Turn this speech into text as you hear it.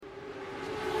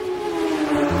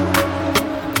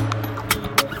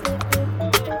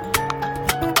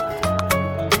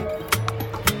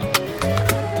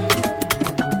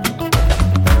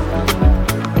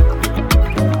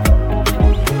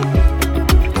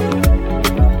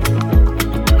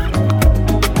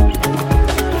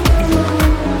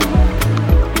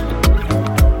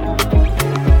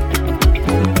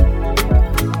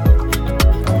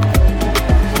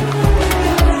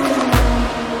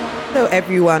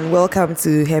everyone. Welcome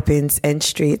to Hairpins and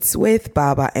Straights with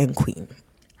Baba and Queen.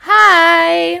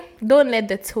 Hi! Don't let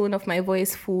the tone of my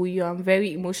voice fool you. I'm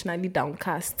very emotionally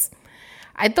downcast.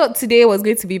 I thought today was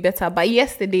going to be better, but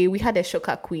yesterday we had a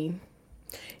shocker, Queen.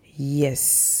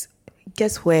 Yes.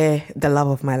 Guess where the love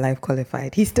of my life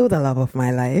qualified? He's still the love of my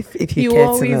life, if you care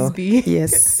to know. Always be.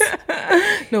 Yes.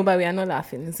 No, but we are not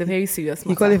laughing. It's a very serious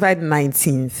matter. He qualified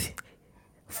 19th.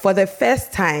 For the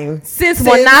first time since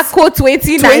Monaco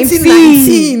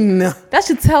 2019. That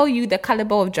should tell you the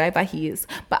caliber of driver he is.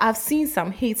 But I've seen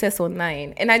some haters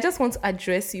online, and I just want to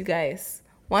address you guys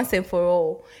once and for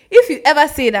all. If you ever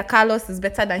say that Carlos is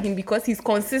better than him because he's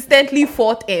consistently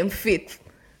 4th and 5th,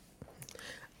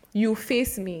 you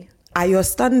face me. Are your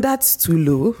standards too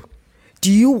low? Do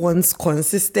you want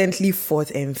consistently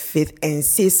 4th and 5th and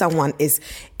say someone is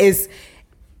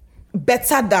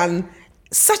better than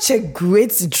such a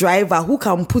great driver who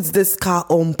can put this car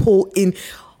on pole in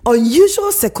unusual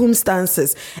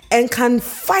circumstances and can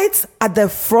fight at the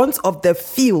front of the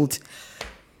field,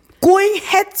 going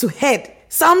head to head?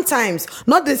 Sometimes,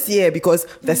 not this year because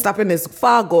Verstappen is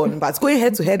far gone, but going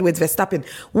head to head with Verstappen.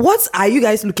 What are you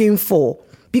guys looking for?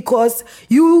 Because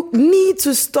you need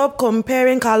to stop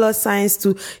comparing Carlos Sainz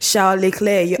to Charles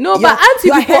Leclerc. But aren't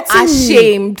you people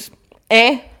ashamed?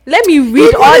 Let me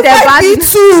read all the bad.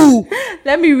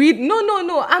 Let me read. No.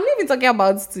 I'm not even talking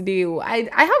about today. I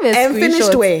have a and screenshot.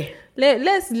 Finished where?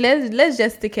 Let's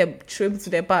just take a trip to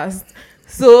the past.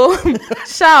 So,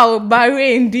 Charles,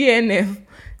 Bahrain, DNF.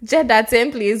 Jeddah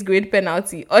 10 plays great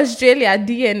penalty. Australia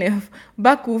DNF.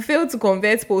 Baku failed to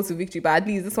convert pole to victory, but at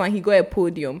least this one he got a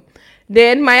podium.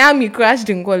 Then Miami crashed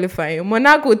in qualifying.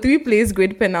 Monaco 3 plays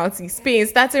great penalty. Spain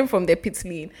starting from the pit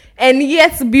lane. And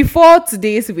yet, before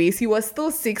today's race, he was still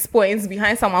 6 points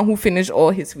behind someone who finished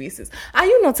all his races. Are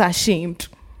you not ashamed?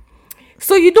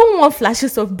 So you don't want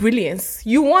flashes of brilliance.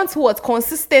 You want what?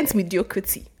 Consistent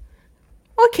mediocrity.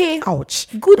 Okay. Ouch.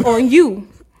 Good on you.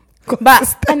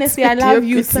 But honestly, I love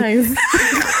you, Sainz.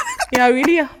 Yeah,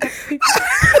 really.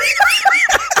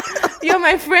 You're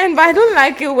my friend, but I don't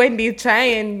like it when they try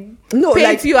and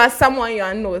paint you as someone you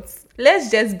are not. Let's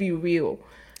just be real.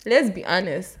 Let's be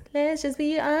honest. Let's just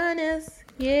be honest.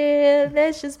 Yeah,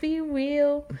 let's just be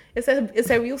real. It's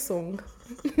a real song,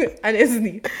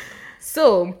 honestly.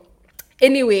 So,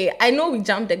 anyway, I know we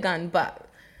jumped the gun, but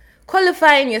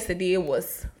qualifying yesterday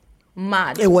was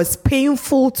mad. It was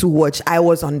painful to watch. I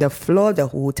was on the floor the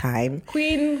whole time.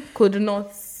 Queen could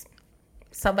not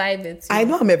survive it. I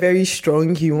know I'm a very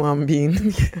strong human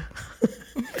being.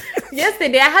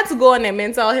 Yesterday, I had to go on a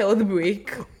mental health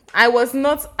break. I was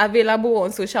not available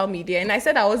on social media, and I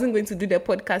said I wasn't going to do the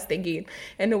podcast again,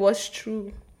 and it was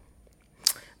true.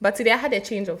 But today, I had a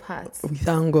change of heart.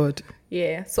 Thank God.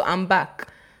 Yeah, so I'm back.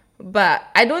 But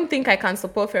I don't think I can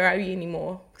support Ferrari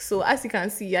anymore. So as you can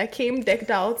see, I came decked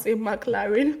out in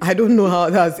McLaren. I don't know how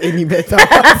that's any better.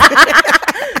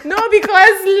 No,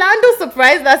 because Lando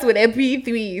surprised us with a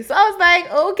P3. So I was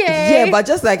like, okay. Yeah, but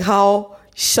just like how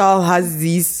Charles has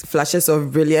these flashes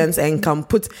of brilliance and can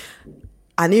put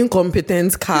an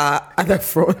incompetent car at the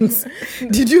front.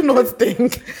 Did you not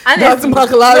think that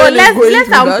McLaren is going let's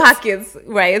through unpack that? it,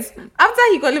 right? After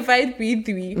he qualified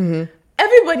P3,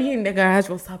 everybody in the garage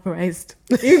was surprised,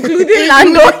 including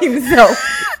Lando himself.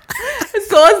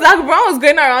 So Zach Brown was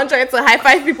going around trying to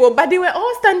high-five people, but they were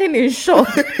all standing in shock.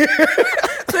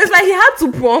 So it's like he had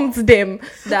to prompt them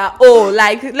that,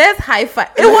 let's high-five.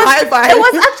 It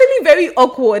was actually very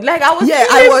awkward. Like, I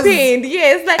was pained.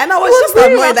 Yes, like, and I was just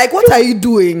annoyed. Like, what are you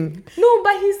doing? No,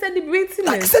 but he's celebrating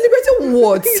like, it. Celebrating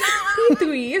what?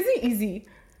 P3 isn't easy.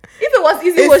 If it was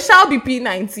easy, it shall be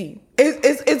P90.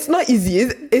 It's not easy.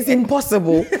 It's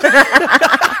impossible.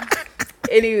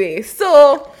 Anyway,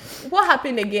 so what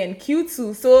happened again?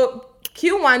 Q2. So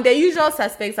Q1, the usual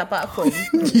suspects apart from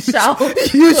Charles.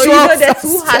 The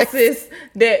two Hasses.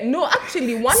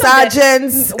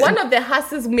 One of the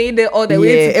Hasses made it all the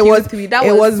way to Q3.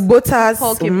 It was Bottas,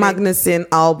 Magnussen,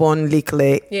 Albon,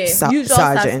 Leclerc, usual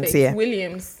Sargent. Yeah.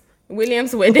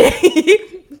 Williams were there.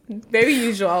 Very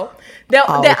usual. The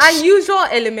unusual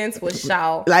elements was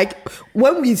Charles. Like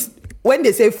when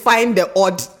they say find the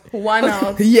odd one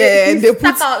out. Yeah, they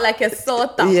stuck out like a sore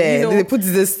thumb. Yeah, they put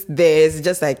this there. It's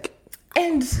just like,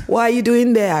 and what are you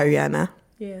doing there, Ariana?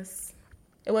 Yes,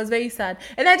 it was very sad.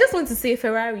 And I just want to say,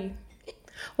 Ferrari,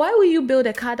 why will you build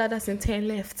a car that doesn't turn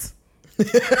left?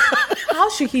 How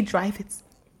should he drive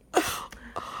it?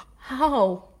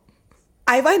 How?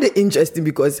 I find it interesting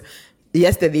because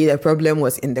yesterday the problem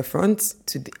was in the front,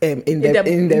 in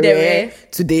the rear.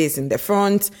 Today it's in the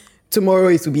front. Tomorrow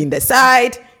it will be in the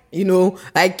side.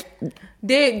 like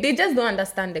They just don't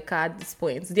understand the car at this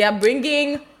point. They are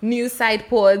bringing new side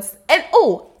pods and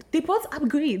they brought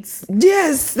upgrades.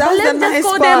 yes, that's the Let's nice just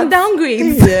call part. them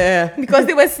downgrades. Yeah. Because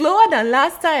they were slower than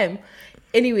last time.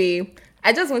 Anyway,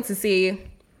 I just want to say,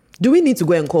 Do we need to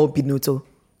go and call Binotto?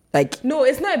 Like, no,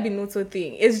 it's not a Binotto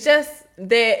thing. It's just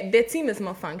the team is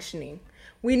not functioning.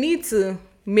 We need to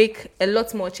make a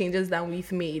lot more changes than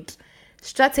we've made.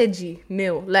 Strategy,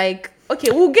 no. Like,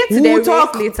 okay, we'll get to the we'll race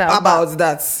talk later. about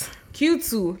that.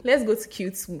 Q2, let's go to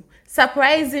Q2.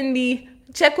 Surprisingly,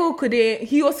 Checo couldn't.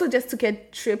 He also just took a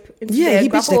trip into Yeah, the he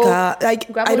beached the grapple- car.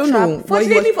 Like, grapple I don't trap. know. but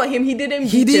Fortunately for him, he didn't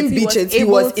beach He didn't it. beach it. He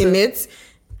able was to in it.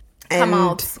 come And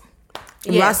out.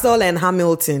 Yeah. Russell and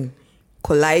Hamilton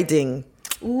colliding.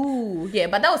 Ooh, yeah,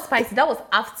 but that was spicy. That was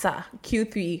after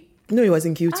Q3. No, it was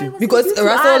in Q2. Ah, it was because in Q2.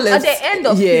 Russell left. At the end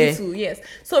of yeah. Q2, yes.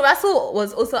 So Russell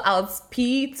was also out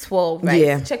P12, right?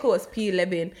 Yeah. Checo was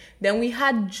P11. Then we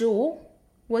had Joe.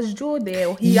 Was Joe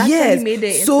there? He Yes. actually made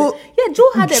it. So,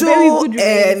 Joe had a very good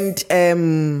race.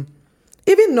 And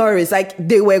even Norris, like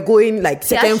they were going like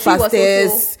second Piastri was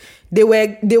fastest. They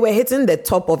were hitting the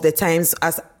top of the times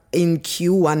as in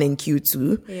Q1 and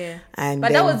Q2. Yeah. And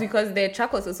But that was because the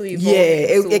track was also evolving. yeah,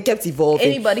 it, so it kept evolving.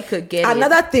 anybody could get it.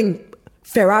 Another thing,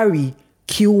 Ferrari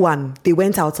Q1, they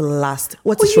went out last.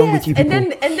 What is wrong with you people? And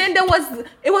then it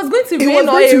was going to it rain was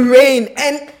going to rain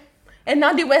and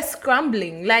now they were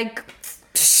scrambling like.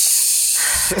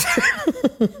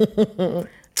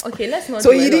 Okay, let's not.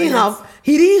 So dwell he didn't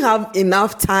on have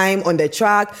enough time on the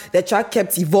track. The track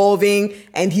kept evolving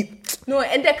and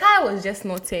the car was just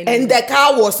not turning. and the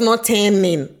car was not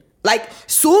turning. Like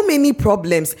so many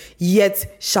problems.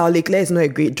 Yet Charles Leclerc is not a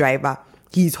great driver.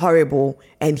 He's horrible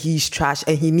and he's trash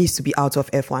and he needs to be out of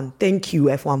F1. Thank you,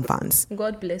 F1 fans.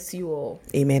 God bless you all.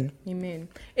 Amen. Amen.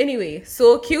 Anyway,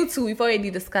 so Q2 we've already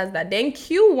discussed that. Then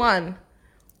Q1,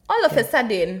 all of a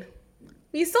sudden,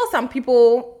 we saw some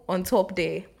people on top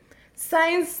there.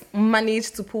 Sainz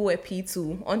managed to pull a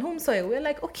P2 on home soil. We're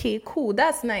like, okay, cool,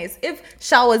 that's nice. If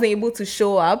Charles wasn't able to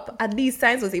show up, at least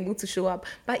Sainz was able to show up.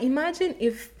 But imagine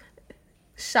if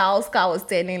Charles' car was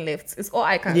turning left. It's all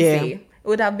I can say. It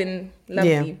would have been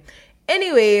lovely. Yeah.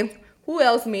 Anyway, who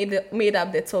else made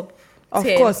up the top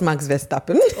 10? Of course, Max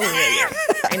Verstappen. Oh,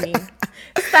 yeah. I mean,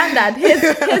 standard.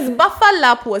 His buffer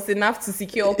lap was enough to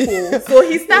secure pole. So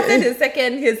he started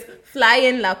his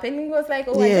flying lap and he was like,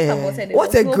 I just aborted it. What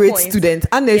a There's no great point. student.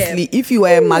 Honestly, if you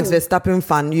were a Max Verstappen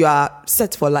fan, you are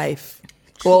set for life.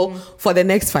 Well, for the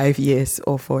next 5 years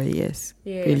or 4 years.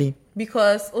 Yeah. Really.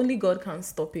 Because only God can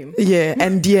stop him. Yeah,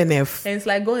 and DNF. And it's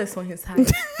like God is on his side.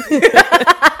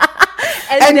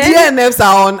 And then DNFs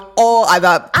are on all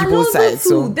other people's sides.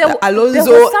 So there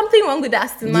Alonso, was something wrong with the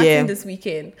Aston Martin this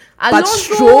weekend. but Alonso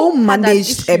Stroll had an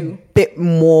managed a issue. bit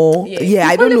more. Yeah, He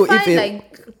I don't know if qualified it.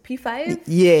 like P5.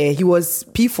 Yeah, he was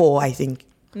P4, I think.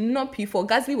 Not P4.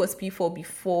 Gasly was P4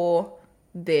 before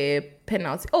the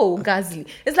penalty. Oh, Gasly.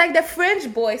 It's like the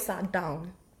French boys are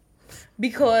down.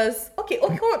 Because,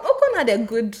 Ocon had a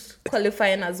good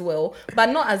qualifying as well, but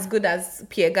not as good as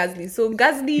Pierre Gasly. So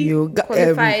Gasly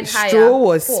qualified higher. Stroll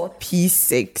was fourth.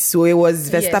 P6. So it was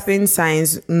Verstappen,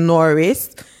 Sainz,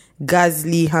 Norris,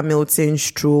 Gasly, Hamilton,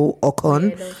 Stroll,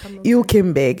 Ocon, there was Hamilton.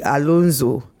 Hülkenberg,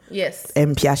 Alonso, Yes.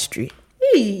 and Piastri.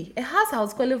 Hey, it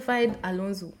has qualified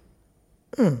Alonso.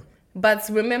 But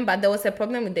remember, there was a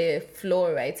problem with the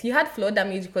floor, right? He had floor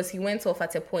damage because he went off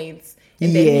at a point.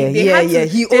 And then they had to-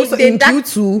 He they- also they in duct-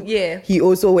 Q2. Yeah. He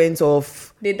also went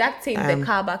off. They duct taped the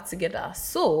car back together.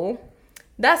 So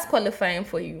that's qualifying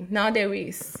for you. Now the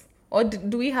race. Or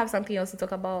do we have something else to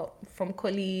talk about from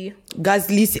Coley?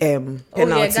 Gasly's penalty.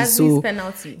 Gasly's So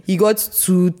penalty. he got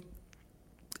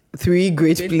 3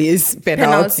 great place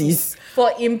penalties.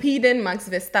 For impeding Max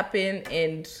Verstappen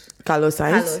and Carlos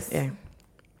Sainz. Carlos. Yeah.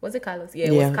 Was it Carlos? Yeah,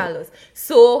 it was Carlos.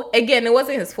 So again, it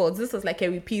wasn't his fault. This was like a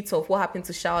repeat of what happened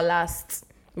to Charles last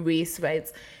race, right?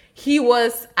 He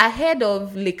was ahead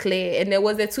of Leclerc and there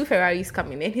was 2 Ferraris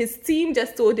coming and his team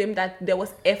just told him that there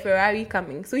was a Ferrari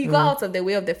coming. So he got out of the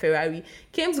way of the Ferrari,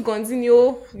 came to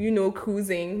continue,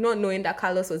 cruising, not knowing that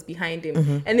Carlos was behind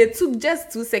him. And it took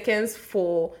just 2 seconds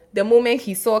for the moment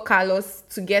he saw Carlos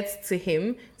to get to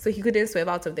him. So he couldn't swerve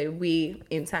out of the way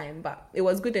in time. But it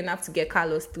was good enough to get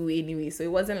Carlos through anyway. So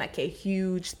it wasn't like a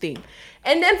huge thing.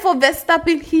 And then for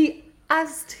Verstappen, he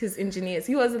asked his engineers,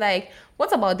 he was like,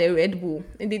 what about the Red Bull?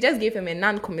 And they just gave him a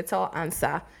non-committal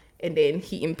answer, and then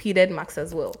he impeded Max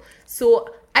as well. So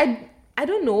I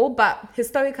don't know, but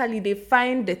historically they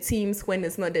find the teams when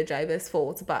it's not the driver's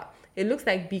fault, but it looks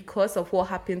like because of what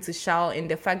happened to Charles and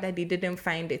the fact that they didn't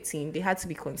find a team, they had to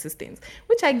be consistent,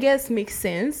 which I guess makes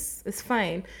sense. It's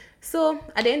fine. So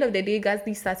at the end of the day,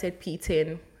 Gasly started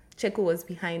P10. Checo was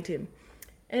behind him.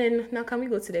 And now can we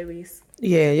go to the race?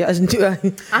 Yeah.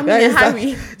 I'm in a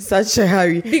hurry. Such a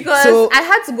hurry. Because I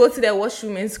had to go to the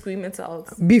washroom and scream it out.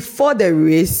 Before the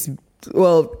race,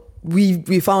 well,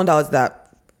 we found out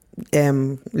that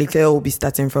Leclerc will be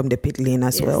starting from the pit lane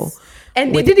as well.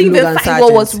 And they didn't even find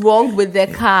what was wrong with the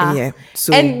car. Yeah.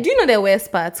 So, and do you know the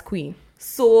worst part, Queen?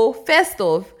 So first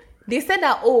off, they said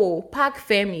that, park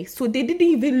Femi. So they didn't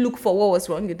even look for what was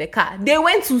wrong with the car. They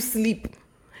went to sleep.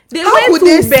 They went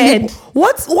to bed. Sleep?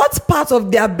 What part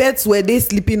of their beds were they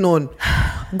sleeping on?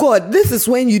 God, this is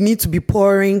when you need to be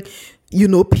pouring,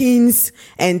 pins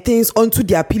and things onto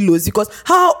their pillows, because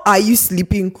how are you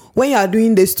sleeping when you are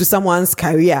doing this to someone's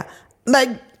career?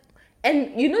 And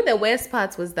the worst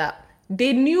part was that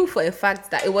they knew for a fact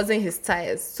that it wasn't his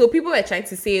tires. So people were trying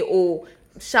to say,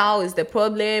 Charles is the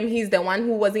problem. He's the one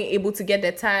who wasn't able to get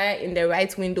the tire in the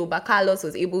right window, but Carlos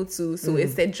was able to. So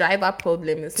it's a driver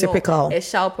problem. It's typical. Not a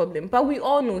Charles problem. But we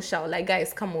all know Charles. Like,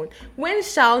 guys, come on. When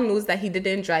Charles knows that he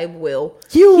didn't drive well,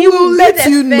 he will let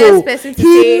you know.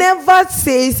 He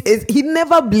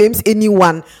never blames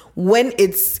anyone when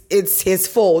it's his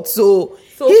fault. So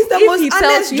he's the most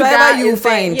honest driver you'll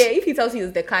find. If he tells you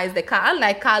it's the car, it's the car.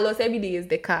 Unlike Carlos, every day is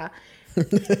the car.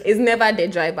 It's never the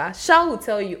driver. Charles will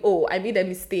tell you, I made a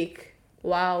mistake.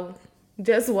 Wow.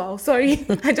 Just wow. Sorry.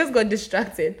 I just got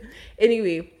distracted.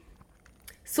 Anyway,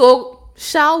 so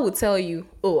Charles will tell you,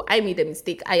 I made a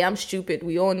mistake. I am stupid.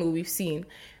 We all know, we've seen.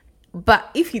 But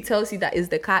if he tells you that it's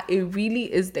the car, it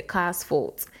really is the car's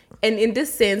fault. And in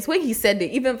this sense, when he said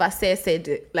it, even Verstappen said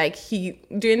it,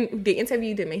 they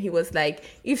interviewed him and he was like,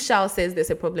 if Charles says there's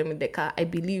a problem with the car, I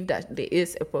believe that there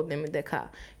is a problem with the car.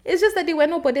 It's just that they were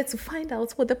not bothered to find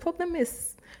out what the problem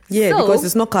is. Yeah, because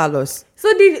it's not Carlos. So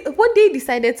what they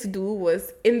decided to do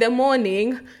was, in the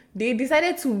morning, they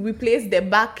decided to replace the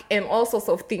back and all sorts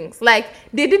of things. Like,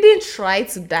 they didn't try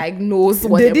to diagnose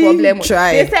what the problem was.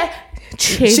 They said,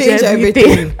 change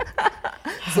everything.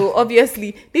 So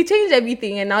obviously they changed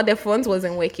everything and now the front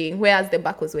wasn't working, whereas the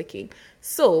back was working.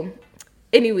 So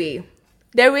anyway,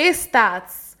 the race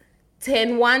starts.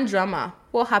 10-1 drama.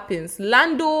 What happens?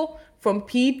 Lando from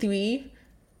P3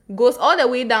 goes all the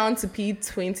way down to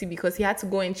P20 because he had to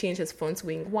go and change his front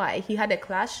wing. Why? He had a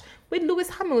clash with Lewis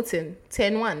Hamilton.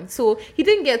 10-1. So he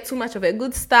didn't get too much of a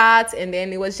good start, and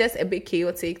then it was just a bit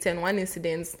chaotic. 10-1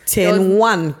 incidents.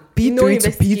 10-1 P3 to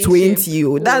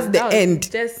P20. That's the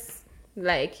end. Just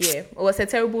it was a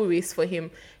terrible race for him.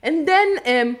 And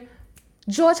then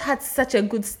George had such a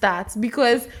good start,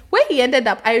 because when he ended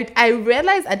up, I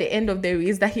realized at the end of the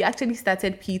race that he actually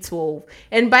started P12,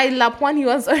 and by lap 1 he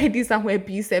was already somewhere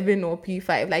P7 or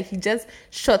P5. Like, he just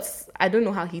shot. I don't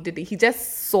know how he did it. He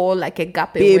just saw like a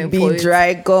gap and went for it.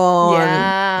 Dragon.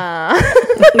 Yeah.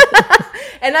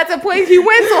 And at a point he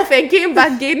went off and came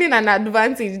back gaining an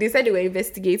advantage. They said they were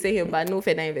investigating him, but no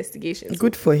further investigations.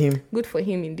 Good for him. Good for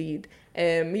him indeed.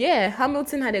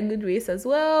 Hamilton had a good race as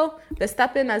well.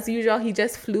 Verstappen, as usual, he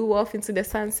just flew off into the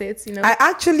sunset. I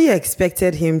actually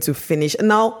expected him to finish.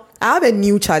 Now, I have a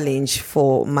new challenge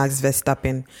for Max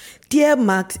Verstappen. Dear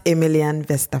Max Emilian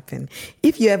Verstappen,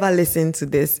 if you ever listen to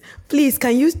this, please,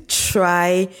 can you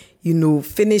try,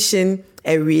 finishing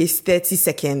a race 30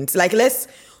 seconds? Like, let's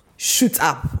shoot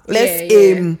up. Let's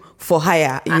aim for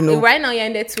higher, Right now you're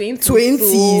in the 20s. So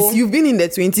you've been in the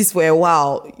 20s for a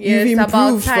while. Yes, you've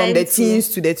improved from the teens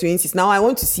to the 20s. Now I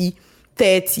want to see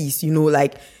 30s,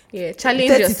 challenge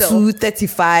 32, yourself.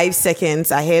 35 seconds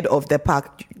ahead of the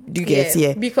pack. Do you get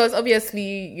here? Because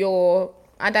obviously your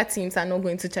other teams are not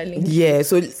going to challenge you.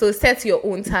 So set your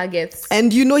own targets.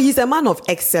 And he's a man of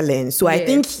excellence. So I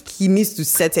think he needs to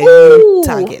set a new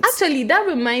target. Actually, that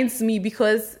reminds me,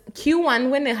 because Q1,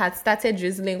 when it had started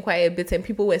drizzling quite a bit and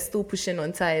people were still pushing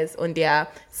on tires on their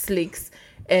slicks,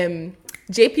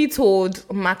 JP told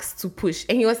Max to push.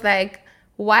 And he was like,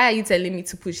 why are you telling me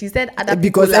to push? He said,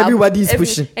 because everybody's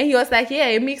pushing. And he was like,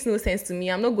 it makes no sense to me.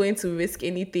 I'm not going to risk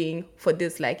anything for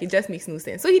this. Like, it just makes no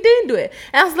sense. So he didn't do it.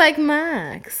 And I was like,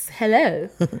 Max, hello.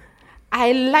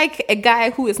 I like a guy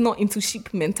who is not into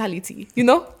sheep mentality.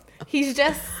 He's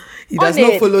just... He does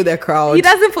not follow the crowd. He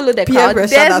doesn't follow the crowd.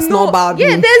 Pressure does not bother me.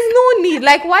 Yeah, there's no need.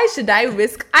 Like, why should I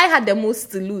risk? I had the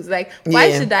most to lose. Like,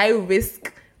 why should I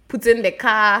risk putting the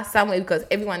car somewhere because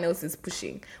everyone else is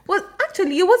pushing? Well,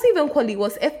 actually, it wasn't even quali. It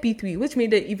was FP3, which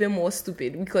made it even more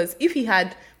stupid, because if he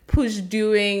had pushed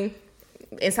during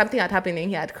and something had happened and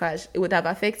he had crashed, it would have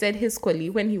affected his quali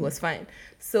when he was fine.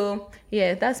 So,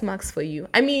 that's Max for you.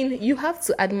 I mean, you have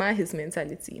to admire his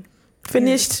mentality.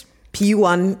 Finished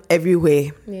P1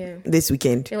 everywhere this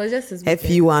weekend. It was just his weekend.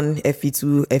 FP1,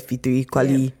 FP2, FP3,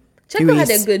 quali. Checo had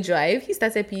race. a good drive. He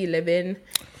started P11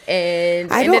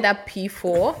 and I ended don't- up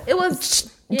P4. It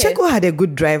was Checo had a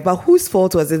good drive, but whose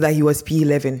fault was it that he was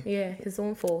P11? Yeah, his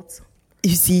own fault.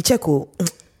 You see, Checo,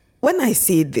 when I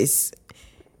say this,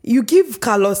 you give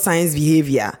Carlos Sainz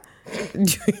behavior.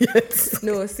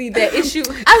 No, see the issue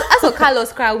as for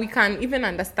Carlos Crow, we can even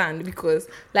understand because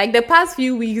like the past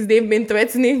few weeks they've been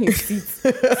threatening his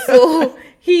seat. So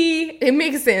it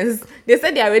makes sense. They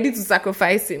said they are ready to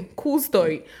sacrifice him. Cool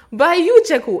story. But you,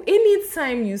 Checo,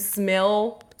 anytime you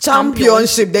smell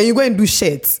Championship, then you go and do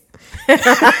shit.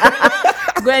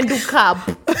 go and do cab.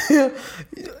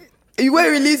 You go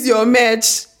and release your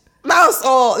match. That's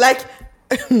all. Like,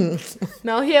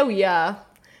 Now here we are.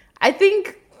 I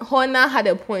think Horner had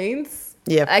a point.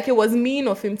 Yeah. Like it was mean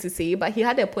of him to say, but he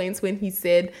had a point when he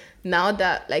said now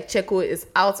that like Checo is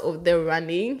out of the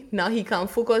running, now he can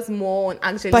focus more on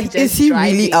actually but just is he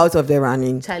driving. really out of the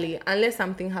running? Charlie, unless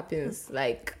something happens,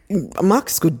 like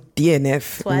Max could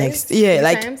DNF twice, next. Yeah, three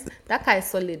like times, that guy is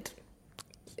solid.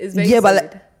 It's very yeah, solid.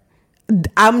 but like,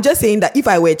 I'm just saying that if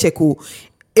I were Checo,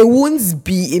 it won't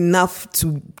be enough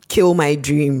to kill my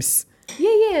dreams.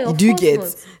 Yeah, of Do you course get?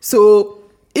 not. So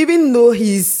even though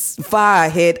he's far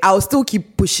ahead, I'll still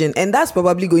keep pushing, and that's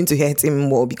probably going to hurt him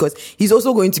more because he's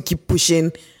also going to keep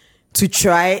pushing to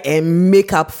try and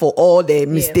make up for all the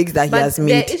mistakes that he But has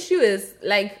made. The issue is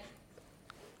like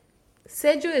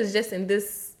Sergio is just in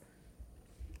this.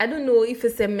 I don't know if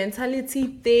it's a mentality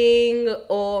thing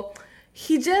or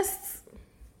he just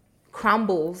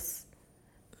crumbles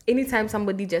anytime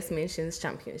somebody just mentions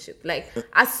championship. Like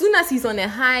as soon as he's on a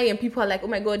high and people are like, oh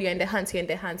my god, you're in the hunt, he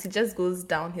just goes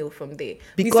downhill from there.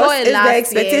 Because it's the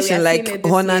expectation, like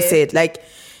Horner said, like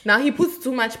now he puts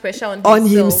too much pressure on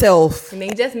himself. and then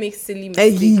he just makes silly and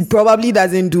mistakes. he probably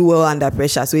doesn't do well under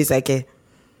pressure, so it's like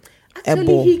Actually,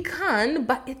 ball. he can,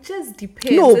 but it just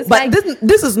depends. no, It's but like,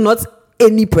 this is not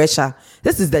any pressure.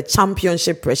 This is the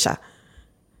championship pressure.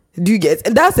 Do you get?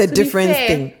 That's a to be different fair,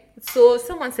 thing. So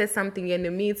someone said something and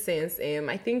it made sense.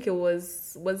 I think it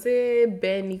was it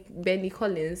Benny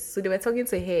Collins. So they were talking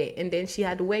to her, and then she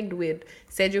had worked with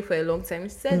Sergio for a long time. She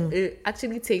said it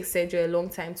actually takes Sergio a long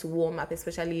time to warm up,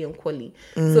 especially in quali.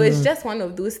 So it's just one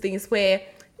of those things where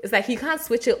it's like he can't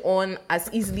switch it on as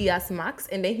easily as Max,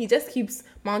 and then he just keeps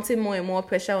mounting more and more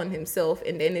pressure on himself,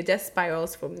 and then it just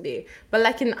spirals from there. But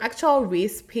like in actual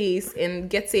race pace and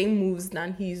getting moves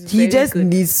done, he He just good.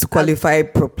 needs to qualify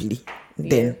properly.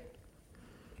 Then Yeah.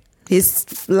 his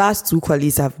last two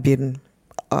qualies have been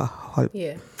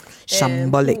Yeah.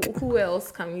 shambolic. Who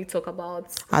else can we talk about?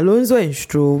 Alonso and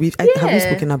Stroll. Have we Yeah.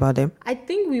 spoken about them? I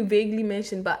think we vaguely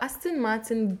mentioned, but Aston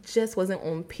Martin just wasn't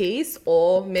on pace,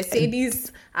 or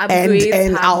Mercedes upgrades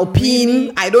And have Alpine,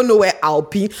 really- I don't know where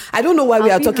Alpine. I don't know why we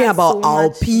are Alpine talking has about so much,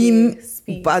 Alpine,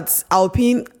 speed. but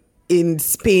Alpine in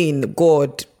Spain,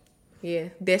 God, Yeah,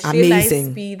 their straight line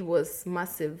Amazing. speed was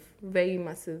massive, very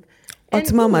massive.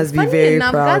 Otmar must be funny very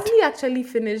enough, proud. Gasly actually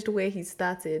finished where he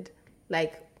started.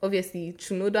 Like obviously,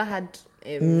 Tsunoda had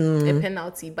a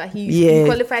penalty, but he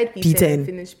qualified P10 P10. and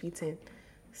finished P10.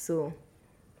 So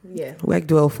yeah.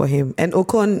 worked well for him. And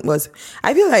Ocon was,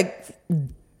 I feel like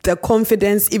the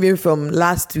confidence even from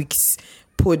last week's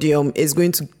podium is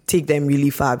going to take them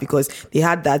really far because they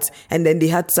had that, and then they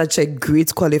had such a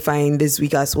great qualifying this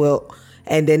week as well.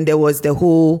 And then there was the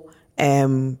whole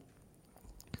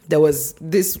there was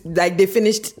this, like they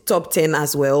finished top 10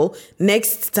 as well.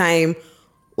 Next time,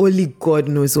 only God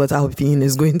knows what Alpine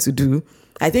is going to do.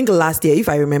 I think last year, if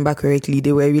I remember correctly,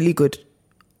 they were really good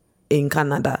in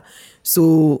Canada.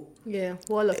 So Yeah,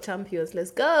 Wall of Champions.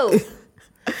 Let's go.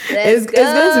 it's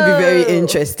going to be very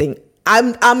interesting.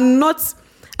 I'm not.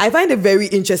 I find it very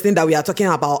interesting that we are talking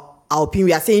about Alpine.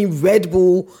 We are saying Red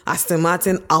Bull, Aston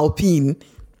Martin, Alpine,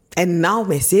 and now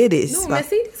Mercedes. No,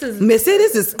 But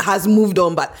Mercedes has moved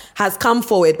on, but has come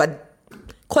forward. But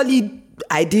quali,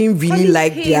 I didn't really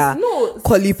like their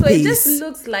quali so pace. it just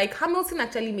looks like Hamilton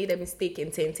actually made a mistake in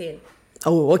 10-10.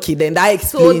 Oh, okay, then that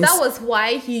So explains. that was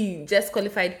why he just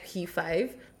qualified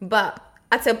P5. But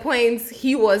at a point,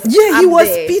 he was Yeah, he up was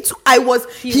there. P2.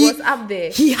 He was up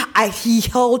there. He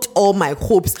held all my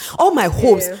hopes,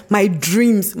 Yeah. my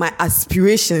dreams, my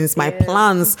aspirations, my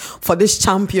plans for this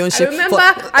championship.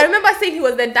 I remember saying he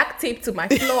was the duct tape to my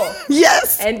floor.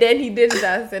 Yes. And then he did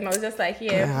that, and I was just like,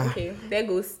 Yeah. okay, there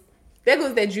goes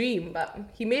the dream. But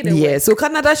he made it Yeah, work. so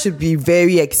Canada should be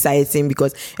very exciting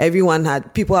because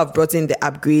people have brought in the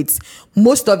upgrades.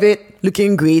 Most of it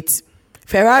looking great.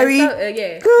 Ferrari,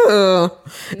 Yeah.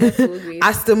 Not so great.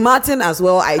 Aston Martin as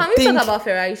well. Can we talk about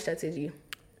Ferrari strategy?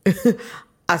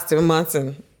 Aston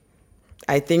Martin,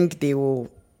 I think they will.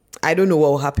 I don't know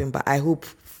what will happen, but I hope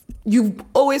You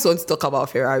always want to talk about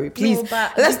Ferrari. Please,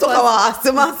 but let's talk about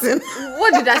Aston Martin.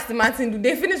 What did Aston Martin do?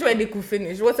 They finished where they could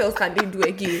finish. What else can they do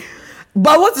again?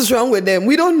 But what is wrong with them?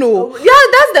 We don't know. Yeah,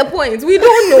 that's the point. We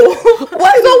don't know.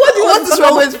 What is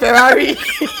wrong with Ferrari?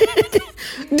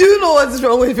 Do you know what is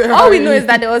wrong with Ferrari? All we know is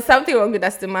that there was something wrong with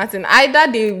Aston Martin.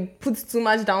 Either they put too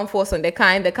much downforce on the car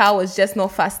and the car was just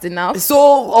not fast enough.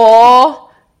 Or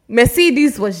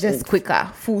Mercedes was just quicker.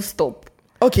 Full stop.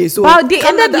 Okay, so but they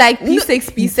ended like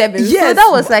P6, P7. Yes, so that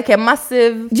was like a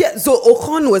massive. Yeah, so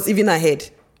Ocon was even ahead.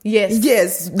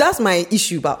 Yes, that's my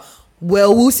issue. But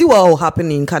we'll see what will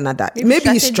happen in Canada. Maybe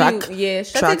it's track. Yeah,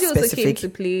 strategy also came to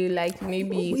play. Like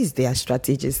maybe who is their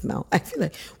strategist now? I feel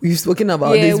like we've spoken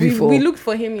about this before. We looked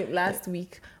for him last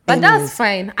week, but that's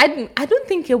fine. I don't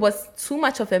think it was too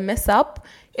much of a mess up.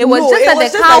 It was just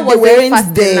that the car wasn't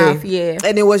fast enough. Yeah,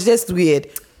 and it was just weird.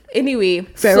 Anyway,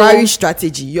 Ferrari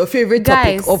strategy, your favorite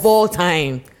topic of all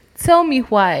time. Tell me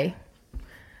why.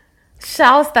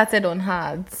 Charles started on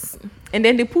hards. And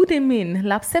then they put him in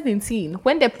lap 17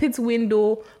 when the pit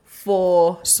window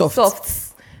for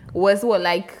softs was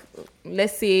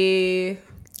let's say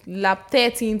lap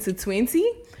 13 to 20,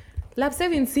 lap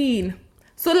 17.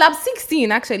 So lap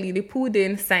 16, actually, they pulled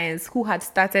in Sainz, who had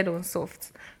started on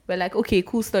softs. We're like, okay,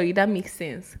 cool story. That makes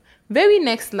sense. Very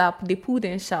next lap, they pulled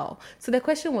in Charles. So the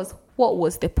question was, what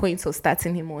was the point of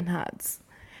starting him on hards?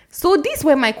 So these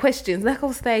were my questions. Like, I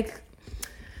was like,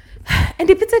 and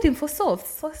they pitted him for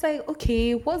softs. So I was like,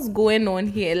 okay, what's going on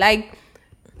here? Like,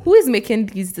 who is making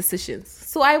these decisions?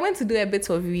 So I went to do a bit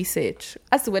of research.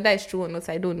 As to whether it's true or not,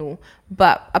 I don't know.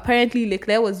 But apparently,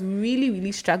 Leclerc was really,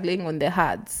 really struggling on the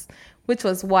hards, which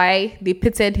was why they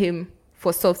pitted him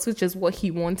for softs, which is what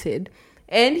he wanted.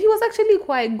 And he was actually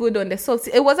quite good on the softs.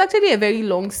 It was actually a very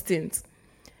long stint.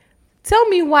 Tell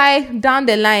me why down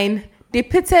the line they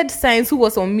pitted Sainz, who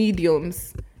was on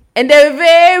mediums. And the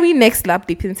very next lap,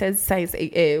 they pitted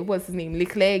Sainz, what's his name?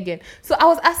 Leclerc again. So I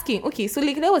was asking, okay, so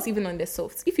Leclerc was even on the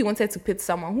softs. If he wanted to pit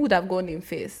someone, who would have gone in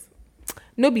first?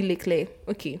 No, be Leclerc.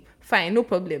 Okay, fine, no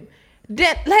problem.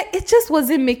 Then, it just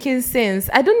wasn't making sense.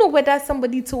 I don't know whether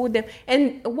somebody told them.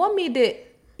 And what made it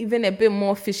even a bit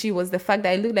more fishy was the fact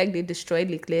that it looked like they destroyed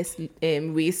Leclerc's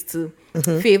race to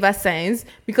favor Sainz.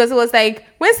 Because it was like,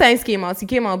 when Sainz came out, he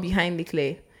came out behind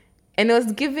Leclerc. And it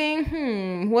was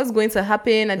giving, what's going to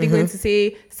happen? Are they going to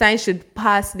say Sainz should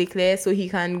pass Leclerc so he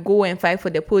can go and fight for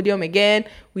the podium again?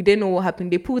 We didn't know what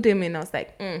happened. They pulled him in. I was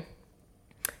like,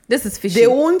 this is fishy. They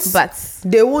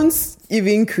won't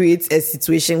even create a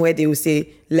situation where they will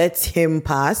say, let him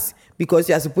pass, because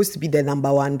you are supposed to be the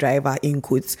number one driver in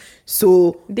quotes.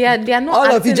 So they are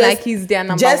not acting like he's their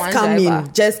number one driver.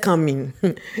 Just come in.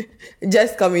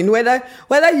 Just come in.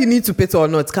 Whether you need to pit or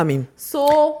not, come in.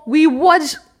 So we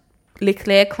watched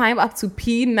Leclerc climb up to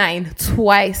P9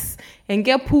 twice and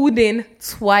get pulled in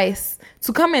twice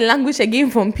to come and languish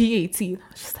again from P18.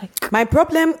 Just like, my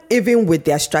problem even with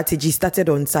their strategy started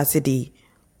on Saturday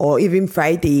or even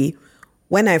Friday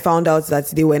when I found out that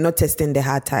they were not testing the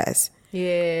hard tires.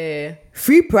 Yeah.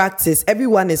 Free practice,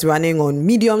 everyone is running on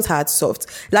mediums, hard, soft,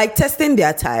 like testing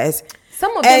their tires.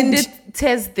 Some of them did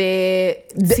test the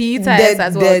C tires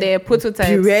as well, their prototypes.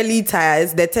 Pirelli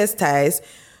tires, the test tires,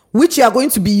 which you are going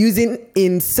to be using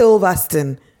in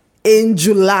Silverstone in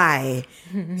July.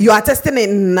 You are testing it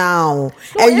now,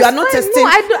 and you are not testing. No,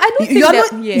 I don't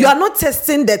think you are not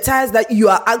testing the tires that you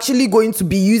are actually going to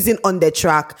be using on the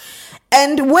track.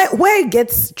 And where it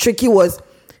gets tricky was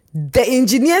the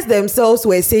engineers themselves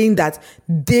were saying that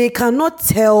they cannot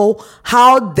tell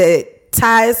how the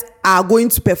tires are going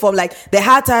to perform, like the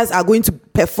hard tires are going to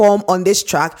perform on this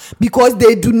track, because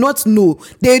they do not know.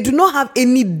 They do not have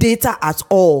any data at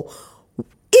all.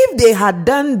 If they had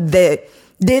done the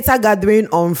data gathering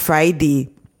on Friday,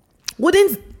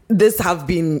 wouldn't it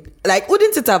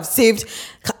have saved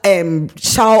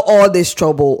Charles all this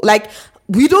trouble? Like,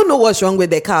 we don't know what's wrong with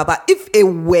the car, but if it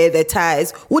were the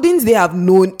tires, wouldn't they have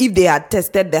known if they had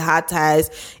tested the hard tires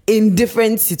in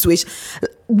different situations?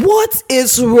 What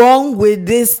is wrong with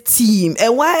this team,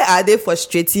 and why are they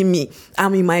frustrating me?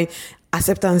 I'm in my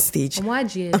acceptance stage.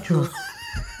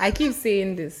 I keep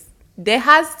saying this. There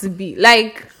has to be,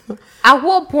 like, at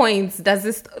what point does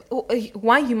this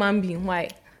one human being, why?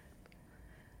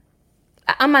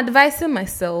 I'm advising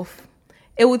myself.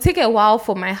 It will take a while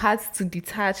for my heart to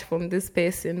detach from this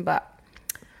person, but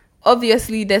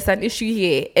obviously there's an issue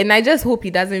here, and I just hope he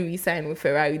doesn't re-sign with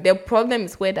Ferrari. The problem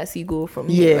is, where does he go from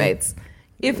here, right?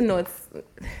 If not,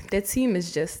 the team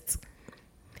is just...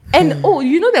 And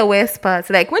you know the worst part?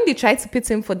 Like, when they tried to pit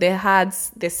him for the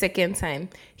hards the second time,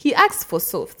 he asked for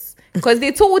softs because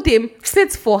they told him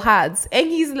sit for hards, and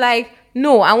he's like,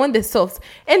 no, I want the soft.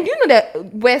 And you know the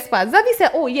worst part? Zavi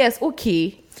said, oh yes,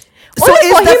 okay. So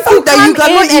Only for it's the him to fact that you come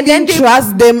cannot in and then even they-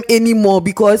 trust them anymore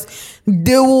because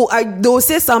they will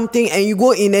say something and you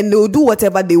go in and they'll do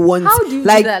whatever they want. How do you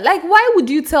do that? Like, why would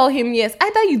you tell him yes?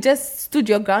 Either you just stood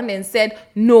your ground and said,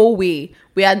 no way,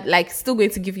 we are like still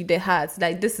going to give you the hearts.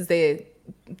 Like, this is the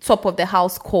top of the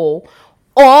house call.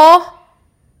 Or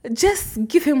just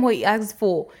give him what he asked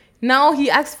for. Now he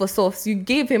asked for softs. You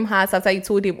gave him hearts after you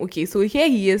told him, okay, so here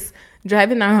he is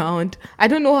driving around. I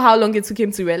don't know how long it took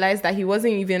him to realize that he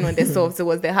wasn't even on the softs. It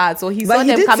was the hearts. So he saw But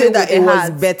he them did coming say that with it the was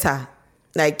hearts. better.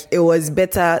 Like, it was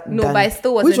better. No, than, but it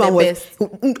still wasn't which one the was,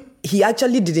 best. He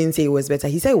actually didn't say it was better.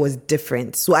 He said it was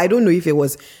different. So I don't know if it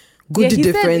was good he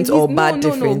said different or bad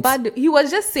different. No, bad. He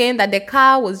was just saying that the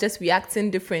car was just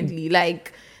reacting differently.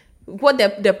 Like, what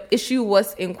the issue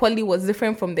was in quali was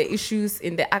different from the issues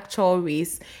in the actual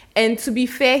race. And to be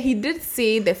fair, he did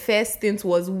say the first stint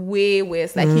was way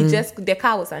worse. Like, the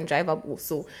car was undrivable.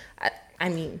 So, I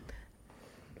mean,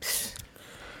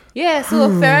 yeah, so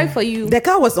Ferrari for you. The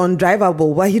car was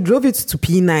undrivable, but he drove it to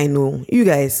P9. Oh, you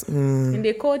guys. And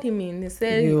they called him in. They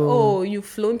said, oh, you've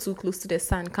flown too close to the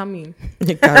sun. Come in.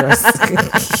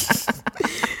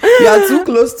 You are too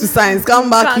close to science. Come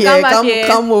back here.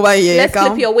 Come over here. Let's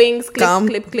clip your wings.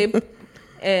 Clip.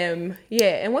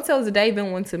 Yeah. And what else did I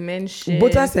even want to mention?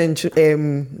 Bottas and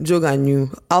Joe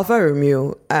Ganyu, Alfa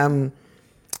Romeo.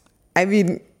 I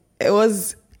mean,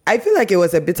 I feel like it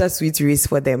was a bittersweet race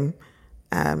for them.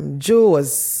 Joe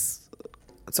was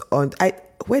on.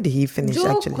 Where did he finish?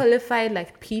 Joe actually qualified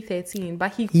like P13,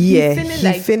 but he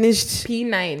finished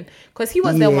P9 because he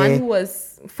was the one who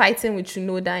was fighting with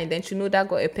Tsunoda, and then Tsunoda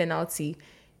got a penalty,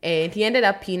 and he ended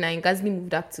up P9. Gasly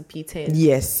moved up to P10.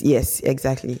 Yes,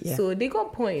 exactly. Yeah. So they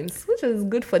got points, which was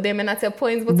good for them. And at a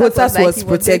point, Bottas was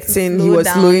protecting. He was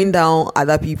slowing down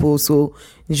other people, so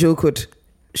Joe could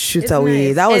shoot away.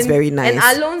 Nice. That was very nice.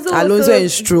 And Alonso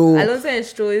and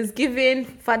Stroll is giving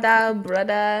father,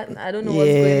 brother, I don't know what's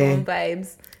going on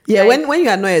vibes. Yeah, like, when you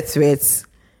are not a threat,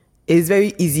 it's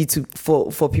very easy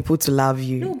for people to love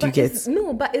you. But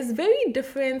it's very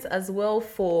different as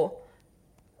well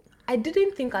I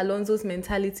didn't think Alonso's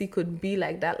mentality could be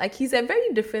like that. Like, he's a very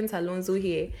different Alonso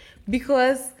here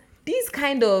because these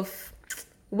kind of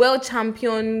world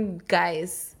champion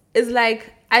guys is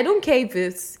like, I don't care if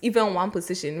it's even one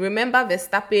position. Remember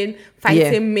Verstappen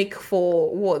fighting Mick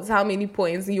for how many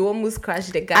points? You almost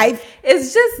crashed the guy.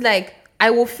 It's just like, I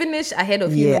will finish ahead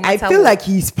of you. No I feel like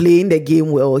he's playing the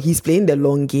game well. He's playing the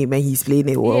long game and he's playing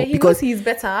it well. Yeah, because knows he's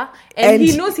better and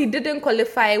he knows he didn't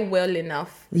qualify well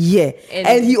enough. Yeah,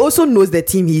 and he also knows the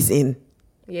team he's in.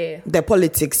 Yeah, the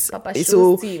politics. Papa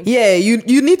so team. Yeah,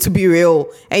 you need to be real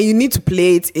and you need to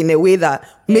play it in a way that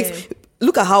makes.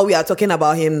 Look at how we are talking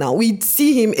about him now. We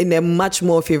see him in a much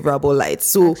more favorable light.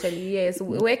 So actually, it's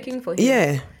working for him.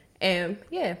 Yeah.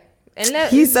 Yeah. And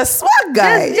he's a swag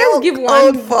guy. Just give one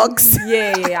old fox.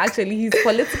 Yeah. Actually, he's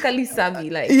politically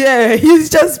savvy. Like, yeah, he's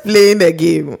just playing the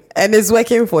game and it's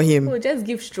working for him. Oh, just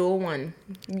give Stroll one.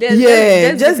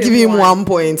 Just give him 1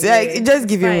 point. Yeah, just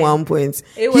give him 1 point.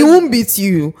 He won't beat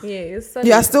you. Yeah,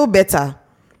 you are still better,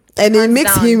 and it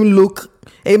makes him look.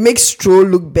 It makes Stroll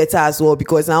look better as well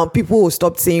because now people will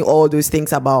stop saying all those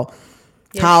things about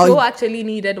how Stroll actually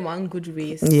needed one good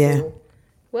race. Yeah. So,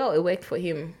 well, it worked for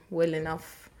him well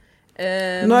enough.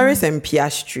 Norris and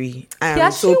Piastri.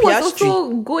 Piastri was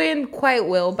also going quite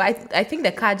well, but I think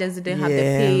the car just didn't have the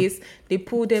pace. They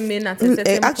pulled him in at a certain point.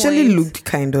 It actually looked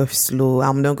kind of slow.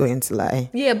 I'm not going to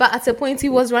lie. Yeah, but at a point he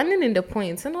was running in the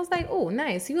points, and I was like, oh,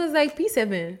 nice. He was like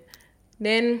P7.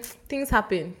 Then things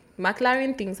happened.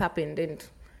 McLaren things happened, and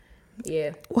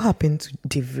what happened to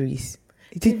De Vries?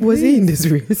 Was he in this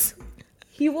race?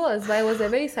 He was, but it was a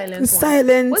very silent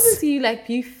one. Wasn't he like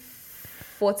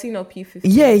P14 or P15?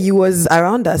 Yeah, he was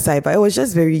around that side, but it was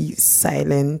just very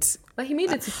silent. But he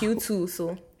made it to Q2,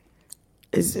 so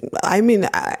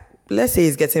let's say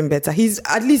he's getting better. He's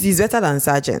better than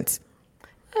Sargent.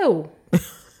 Oh.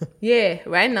 Yeah,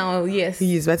 right now, yes.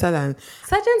 He is better than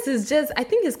Sargent. Is just, I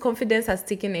think his confidence has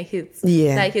taken a hit.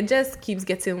 Yeah, like it just keeps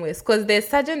getting worse because the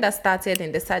Sargent that started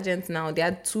and the Sargent now, they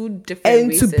are two different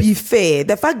races. To be fair,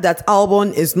 the fact that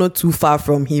Albon is not too far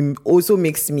from him also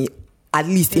makes me, at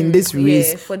least in this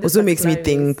race, also makes me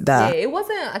think that it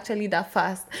wasn't actually that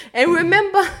fast. And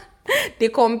remember, they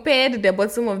compared the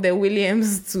bottom of the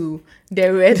Williams to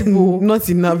the Red Bull. Not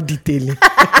enough detailing.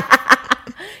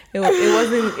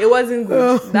 It wasn't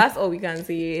good. That's all we can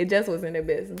say. It just wasn't the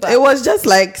best. But it was just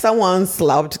like someone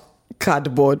slapped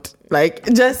cardboard,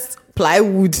 like just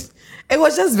plywood. It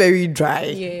was just very dry.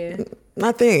 Yeah.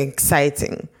 Nothing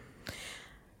exciting.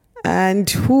 And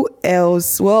who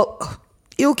else? Well,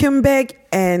 Hülkenberg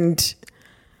and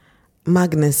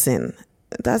Magnussen.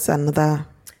 That's another.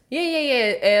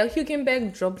 Yeah.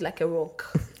 Hülkenberg dropped like a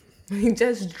rock. He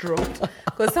just dropped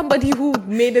because somebody who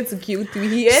made it to Q3,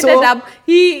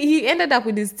 he ended up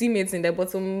with his teammates in the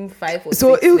bottom 5 or 6.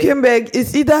 So Hülkenberg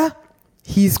is either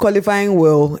he's qualifying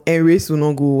well and race will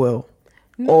not go well,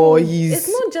 or it's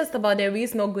not just about the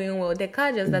race not going well. The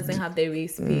car just doesn't have the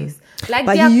race pace. Like,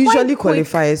 but he usually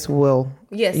qualifies well.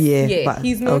 Yes, but,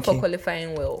 he's known for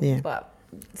qualifying well. Yeah. But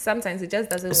sometimes it just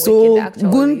doesn't work so in the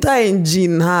actual Gunther race. and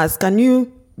Jean Haas, can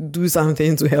you do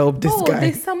something to help this guy?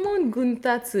 They summoned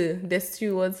Gunther to the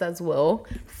stewards as well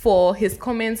for his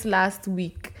comments last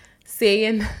week,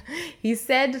 saying he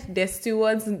said the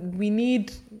stewards, we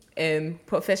need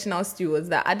professional stewards,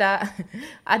 that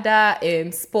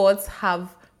other sports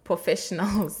have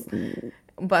professionals,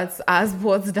 but our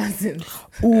sports doesn't.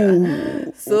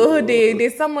 So they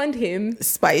summoned him.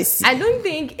 Spicy. I don't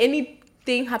think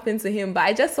anything happened to him, but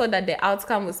I just saw that the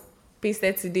outcome was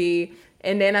pasted today.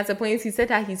 And then at a point, he said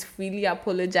that he's freely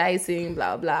apologizing,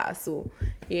 blah, blah. So,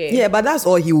 yeah. Yeah, but that's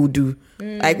all he would do.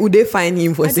 Like, would they fine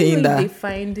him for saying that? They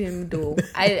fined him, though.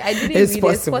 I didn't read it.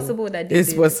 It's possible that they did.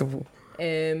 It's possible.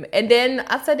 And then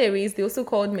after the race, they also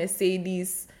called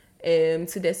Mercedes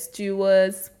to the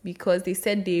stewards because they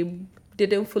said they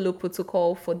didn't follow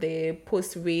protocol for the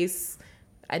post-race,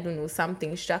 I don't know,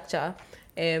 something structure.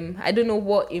 I don't know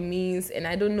what it means, and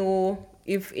I don't know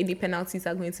if any penalties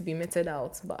are going to be meted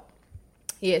out, but...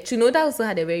 Yeah, Tsunoda also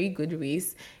had a very good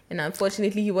race, and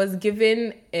unfortunately, he was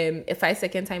given a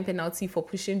 5-second time penalty for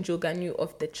pushing Joe Ganyu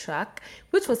off the track,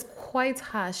 which was quite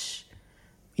harsh.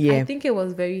 Yeah, I think it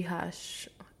was very harsh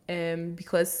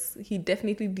because he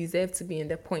definitely deserved to be in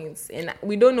the points, and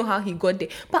we don't know how he got there.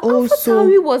 But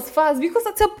AlphaTauri was fast because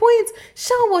at a point,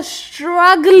 Charles was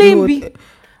struggling.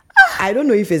 I don't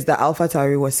know if it's that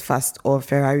AlphaTauri was fast or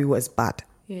Ferrari was bad.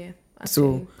 Yeah.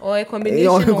 So or a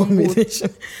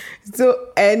combination. So,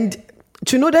 and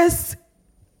Tsunoda's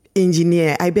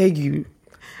engineer, I beg you,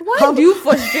 why do you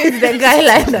frustrate the guy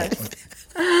like that?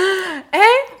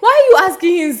 Why are you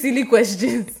asking him silly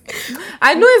questions?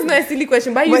 I know it's not a silly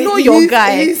question, but you know your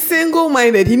guy. He's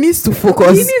single-minded. He needs to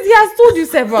focus. He has told you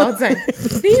several times.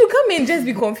 Then you come and just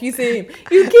be confusing him.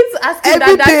 You keep asking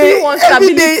that he wants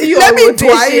stability or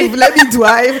Let me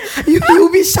drive.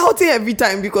 You'll be shouting every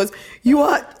time because you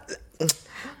are...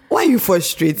 Why are you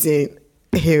frustrating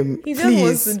him? He just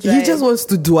wants to drive. He just wants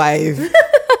to drive.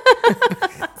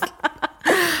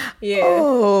 Yeah.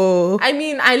 Oh. I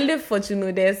mean, I live for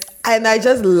Tsunoda. And I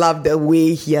just love the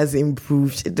way he has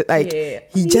improved. Like,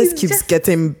 he just keeps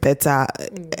getting better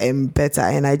and better.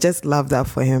 And I just love that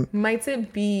for him. Might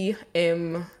it be,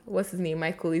 what's his name?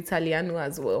 Michael Italiano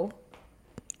as well?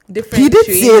 He did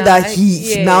say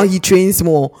that now he trains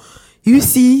more. You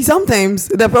see, sometimes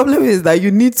the problem is that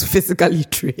you need to physically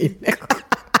train.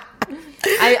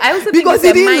 I also think it's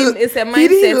a mindset. He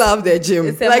didn't love the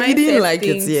gym. Like, he didn't like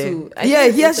it.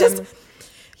 He has just...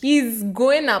 He's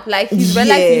going up. Like, he's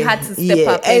realized he had to step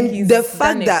up. And the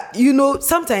fact that,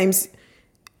 sometimes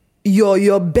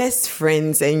your best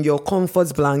friends and your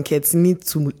comfort blankets need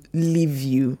to leave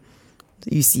you.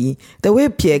 You see, the way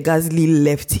Pierre Gasly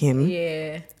left him...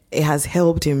 Yeah. It has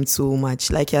helped him so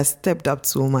much. Like, he has stepped up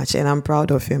so much, and I'm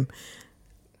proud of him.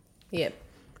 Yep,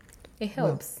 it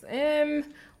helps.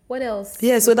 What else?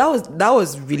 Yeah, so that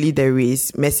was really the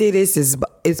race. Mercedes is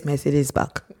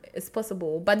back. It's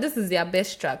possible, but this is their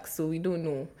best track, so we don't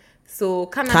know. So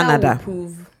Canada will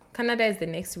prove. Canada is the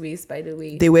next race, by the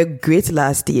way. They were great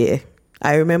last year.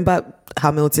 I remember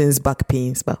Hamilton's back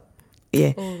pains, but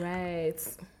yeah. All right.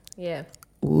 Yeah.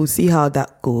 We'll see how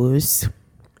that goes.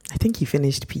 I think he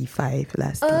finished P5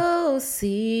 last year. Oh,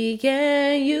 see,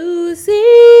 can you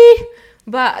see?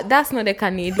 But that's not a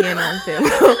Canadian anthem.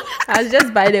 That's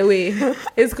just by the way.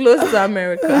 It's close to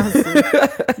America.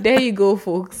 So there you go,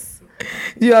 folks.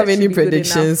 Do you have any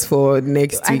predictions for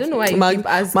next week? I don't know why you keep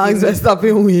asking. Max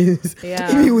Verstappen wins. Yeah.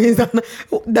 If he wins,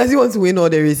 does he want to win all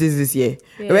the races this year?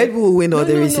 Yeah. Red Bull will win all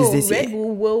the races this year. Red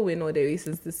Bull will win all the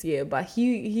races this year, but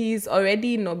he's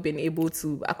already not been able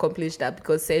to accomplish that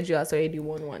because Sergio has already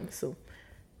won one. So,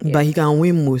 yeah. But he can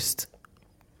win most.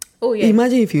 Oh yeah.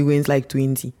 Imagine if he wins like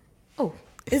 20. Oh,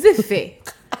 is it fair?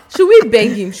 Should we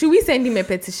beg him? Should we send him a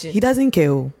petition? He doesn't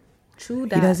care. True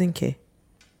that. He doesn't care.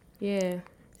 Yeah.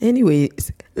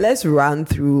 Anyways, let's run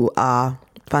through our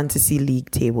fantasy league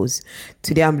tables.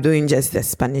 Today I'm doing just the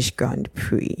Spanish Grand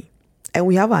Prix. And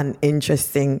we have an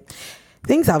interesting...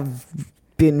 Things have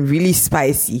been really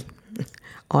spicy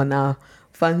on our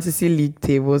fantasy league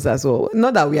tables as well.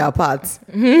 Not that we are apart.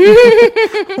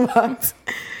 But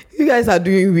you guys are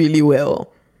doing really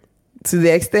well. To the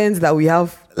extent that we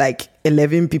have like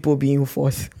 11 people being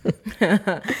fourth.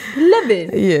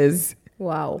 11. Yes.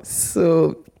 Wow.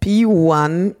 So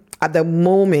P1 at the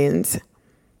moment,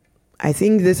 I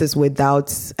think this is without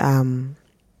the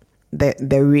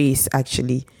race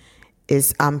actually,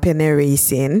 is Ampene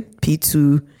Racing.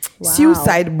 P2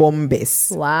 Suicide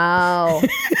Bombers. Wow.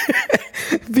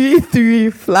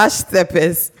 P3 Flash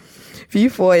Steppers.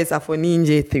 P4 is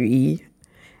Afoninje 3.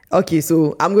 Okay,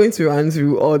 so I'm going to run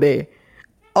through all the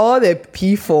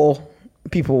P4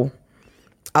 people.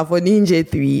 Afoninje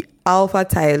 3, Alpha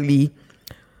Tiley,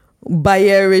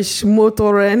 Bayerish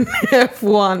Motoren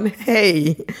F1,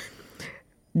 hey,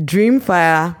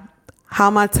 Dreamfire,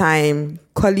 Hammer Time,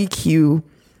 Collie Q,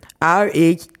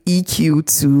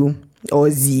 RAEQ2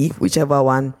 or Z, whichever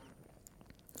one,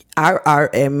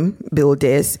 RRM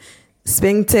Builders,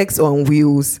 Spintex on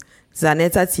Wheels,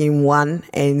 Zanetta Team 1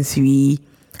 and 3,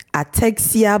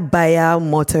 Atexia Bayer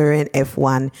Motoren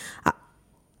F1.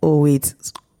 Oh wait,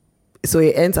 so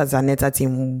it ends at Zanetta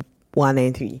Team 1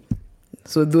 and 3.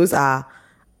 So those are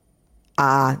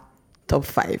our top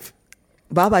 5.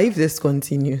 Baba, if this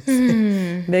continues,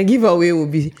 the giveaway will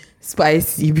be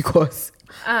spicy because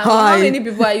how many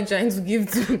people are you trying to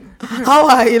give to? How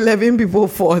are 11 people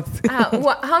fourth?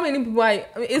 How many people are you?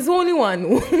 It's only one.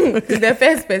 It's the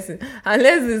first person.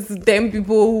 Unless it's 10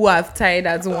 people who have tied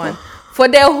as one. For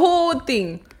the whole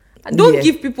thing. Don't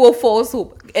give people false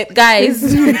hope. Guys.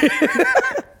 It's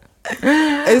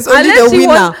only the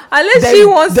winner. Unless she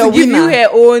wants to give you her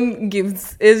own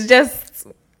gifts. It's just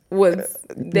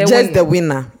the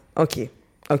winner. Okay.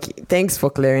 Thanks for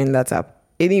clearing that up.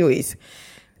 Anyways,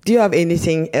 do you have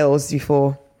anything else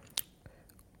before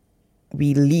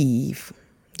we leave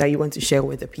that you want to share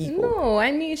with the people? No,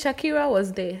 I mean Shakira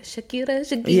was there. Shakira.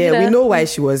 Yeah, we know why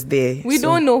she was there. We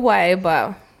don't know why,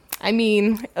 but I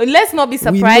mean, let's not be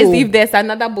surprised if there's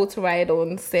another boat ride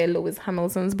on Sir Lewis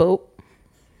Hamilton's boat.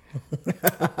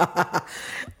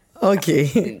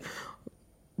 Okay.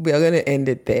 We are going to end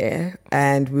it there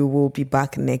and we will be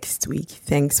back next week.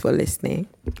 Thanks for listening.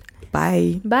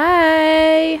 Bye.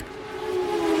 Bye.